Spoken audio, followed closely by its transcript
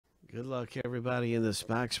Good luck, everybody, in this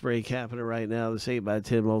box break happening right now. This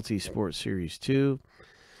 8x10 Multi-Sport Series 2.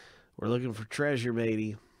 We're looking for treasure,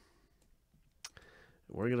 matey.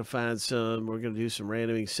 We're going to find some. We're going to do some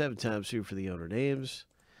randoming 7 times through for the owner names,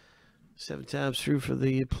 7 times through for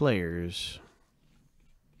the players.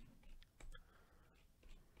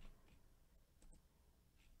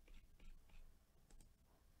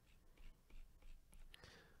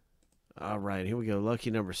 All right, here we go. Lucky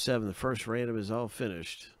number 7. The first random is all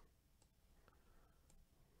finished.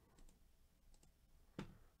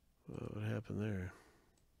 What happened there?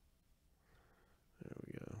 There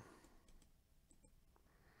we go.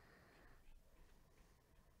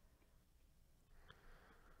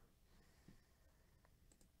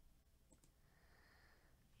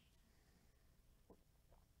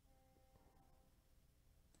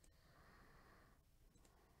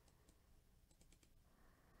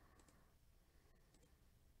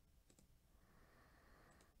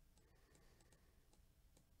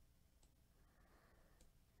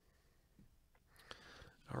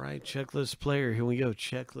 All right, checklist player. Here we go.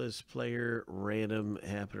 Checklist player random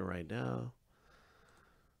happening right now.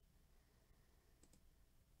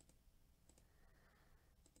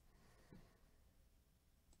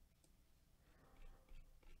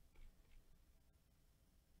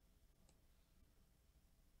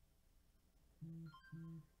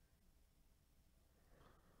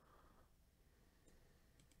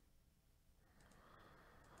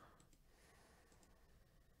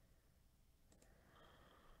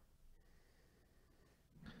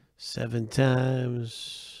 Seven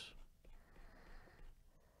times.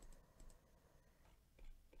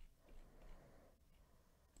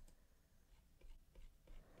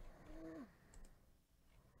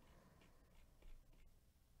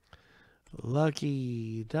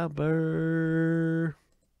 Lucky number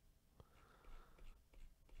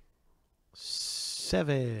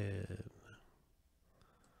 7.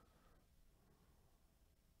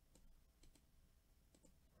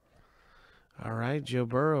 All right, Joe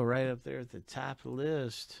Burrow right up there at the top of the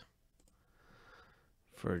list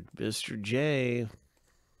for Mr. J.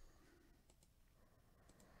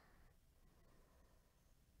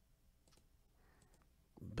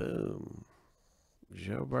 Boom.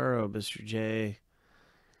 Joe Burrow, Mr. J.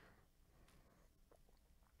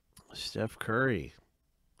 Steph Curry.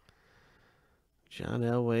 John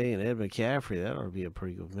Elway and Ed McCaffrey. That ought to be a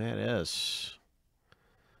pretty good. Matt S.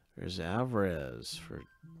 There's Alvarez for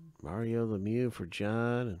Mario Lemieux for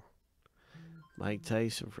John. And Mike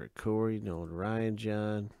Tyson for Corey. Nolan Ryan,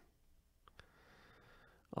 John.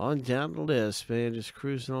 On down the list, man. Just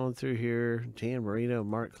cruising on through here. Dan Marino,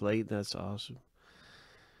 Mark Clayton. That's awesome.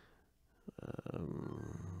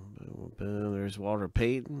 Boom, boom. There's Walter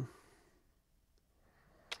Payton.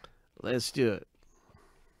 Let's do it.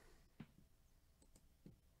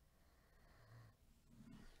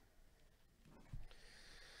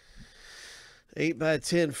 Eight by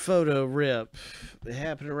 10 photo rip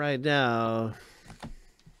happening right now.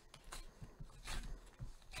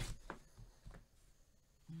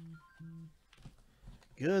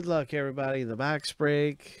 Good luck, everybody. The box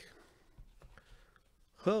break.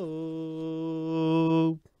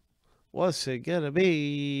 Oh, what's it gonna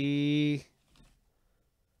be?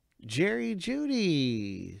 Jerry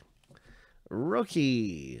Jeudy,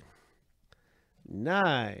 rookie.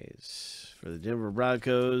 Nice. For the Denver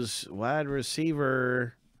Broncos, wide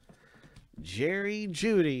receiver, Jerry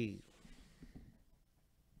Jeudy.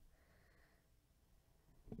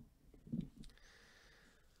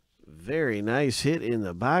 Very nice hit in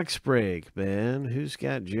the box break, man. Who's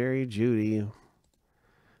got Jerry Jeudy?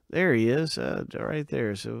 There he is, right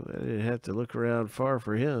there. So I didn't have to look around far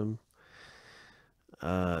for him.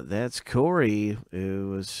 That's Corey, who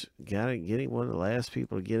was getting one of the last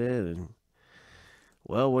people to get in. And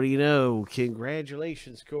well, what do you know?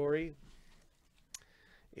 Congratulations, Corey.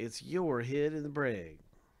 It's your hit in the break.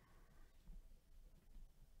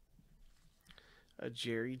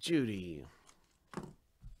 Jerry Jeudy.